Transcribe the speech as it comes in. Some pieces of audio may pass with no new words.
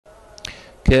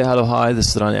Okay, hello, hi,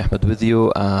 this is Rani Ahmed with you,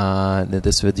 and in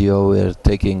this video we're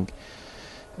taking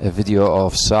a video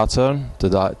of Saturn.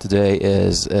 Today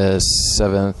is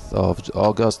 7th of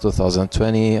August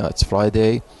 2020, it's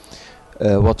Friday.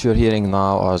 What you're hearing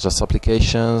now are just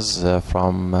applications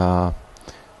from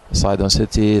Saida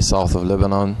city, south of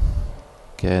Lebanon,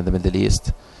 okay, in the Middle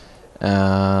East.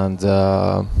 And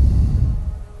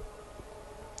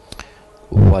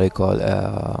what do you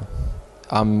call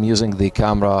I'm using the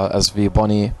camera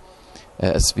Svbony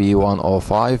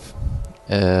SV105,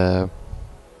 and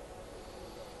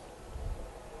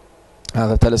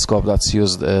the telescope that's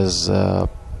used is Celestron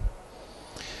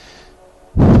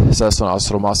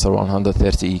AstroMaster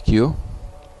 130EQ,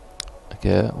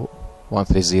 okay,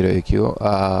 130EQ.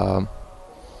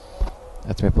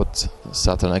 Let me put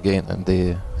Saturn again in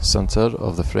the center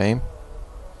of the frame.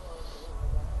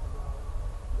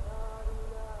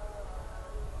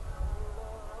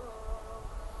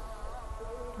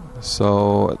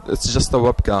 So it's just a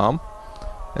webcam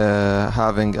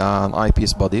having an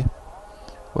eyepiece body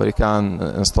where you can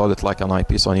install it like an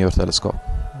eyepiece on your telescope,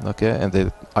 okay, and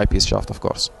the eyepiece shaft, of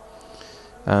course.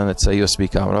 And it's a USB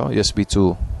camera, USB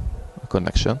 2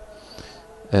 connection.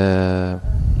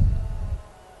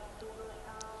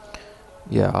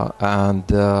 Yeah,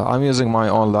 and I'm using my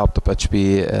own laptop,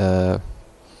 HP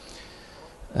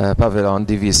Pavilion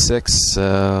DV6,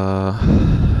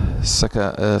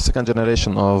 second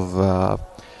generation of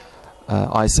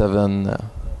i7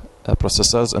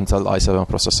 processors, Intel i7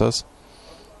 processors,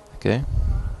 okay,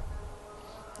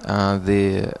 and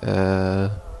the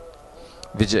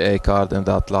VGA card in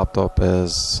that laptop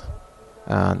is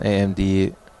an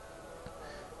AMD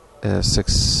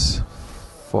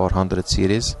 6400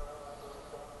 series,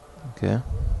 okay.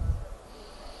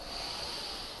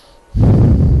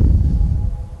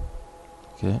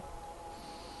 Okay.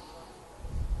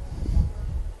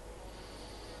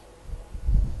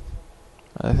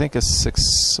 I think it's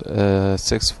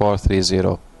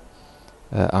 6430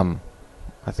 I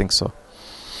think so.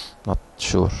 Not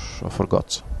sure, I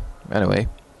forgot. Anyway,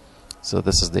 so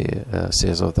this is the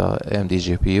series of the AMD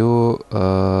GPU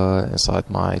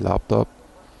inside my laptop.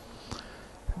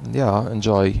 Yeah,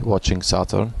 enjoy watching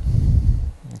Saturn.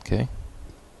 Okay,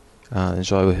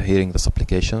 enjoy hearing these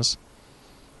applications.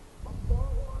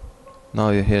 Now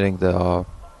you're hearing the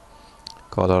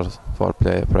color for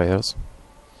prayers.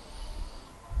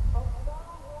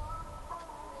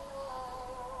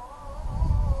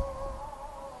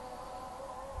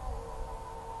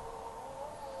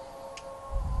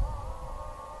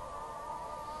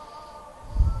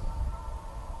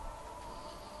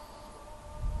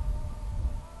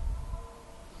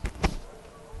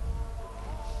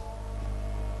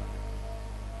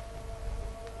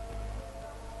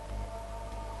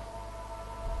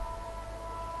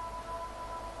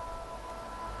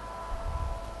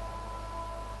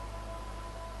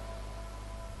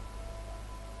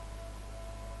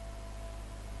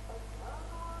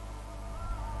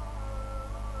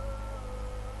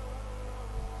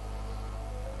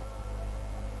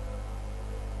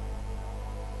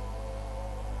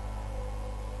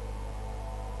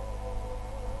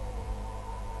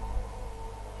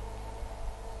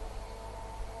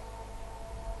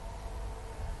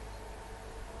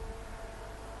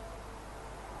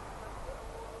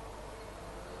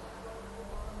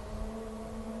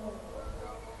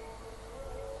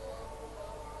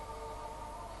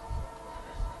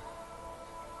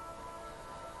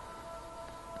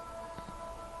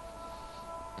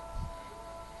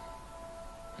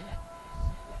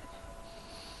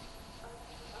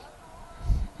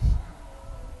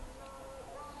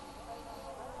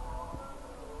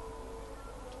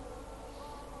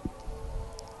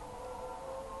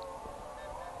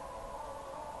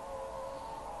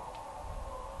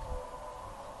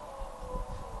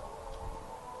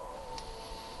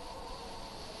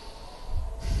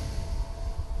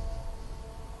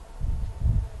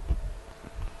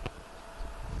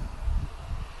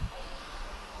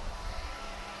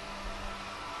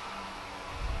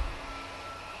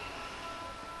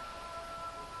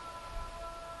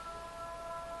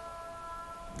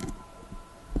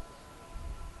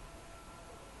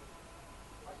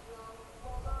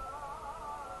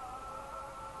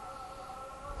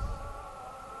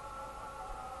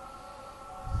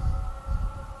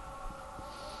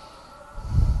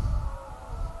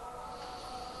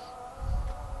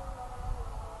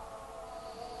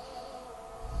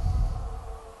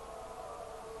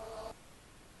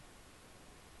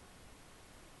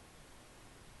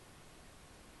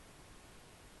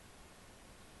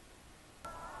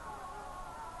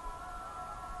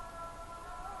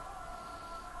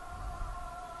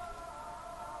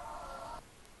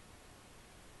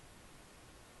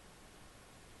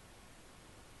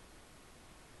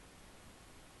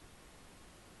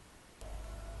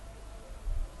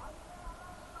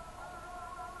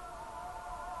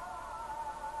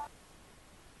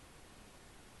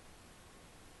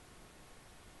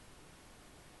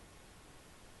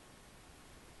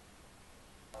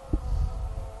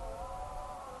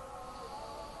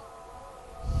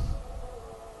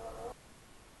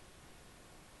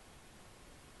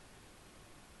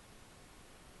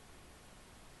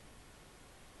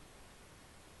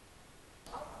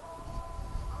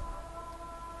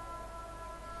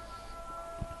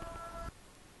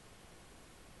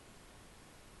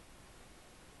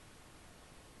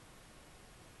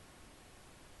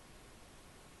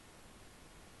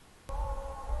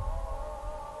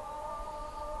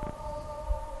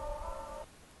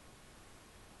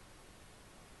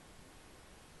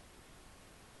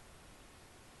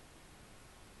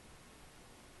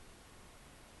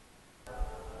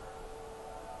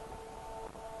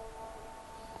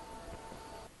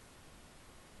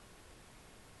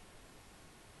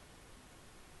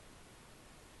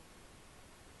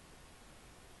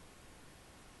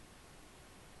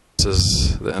 This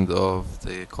is the end of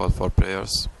the call for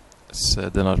prayers. It's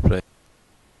dinner prayer.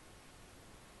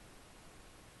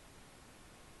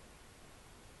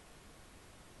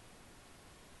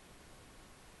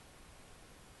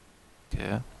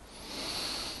 Okay.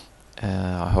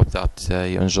 I hope that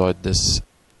you enjoyed this.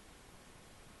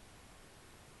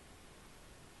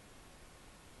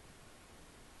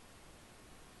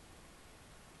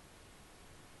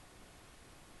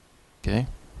 Okay.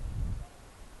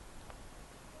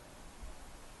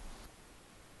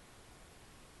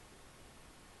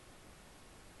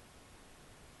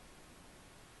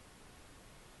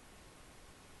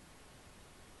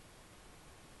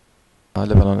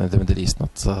 Lebanon in the Middle East,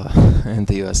 not in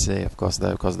the USA, of course.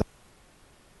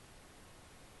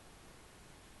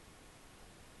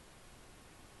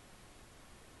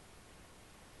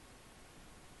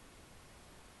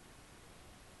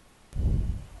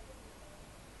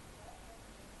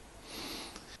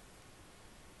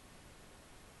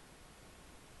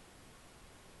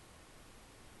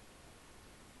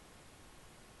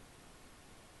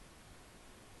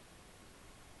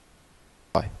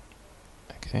 Bye.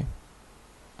 Okay.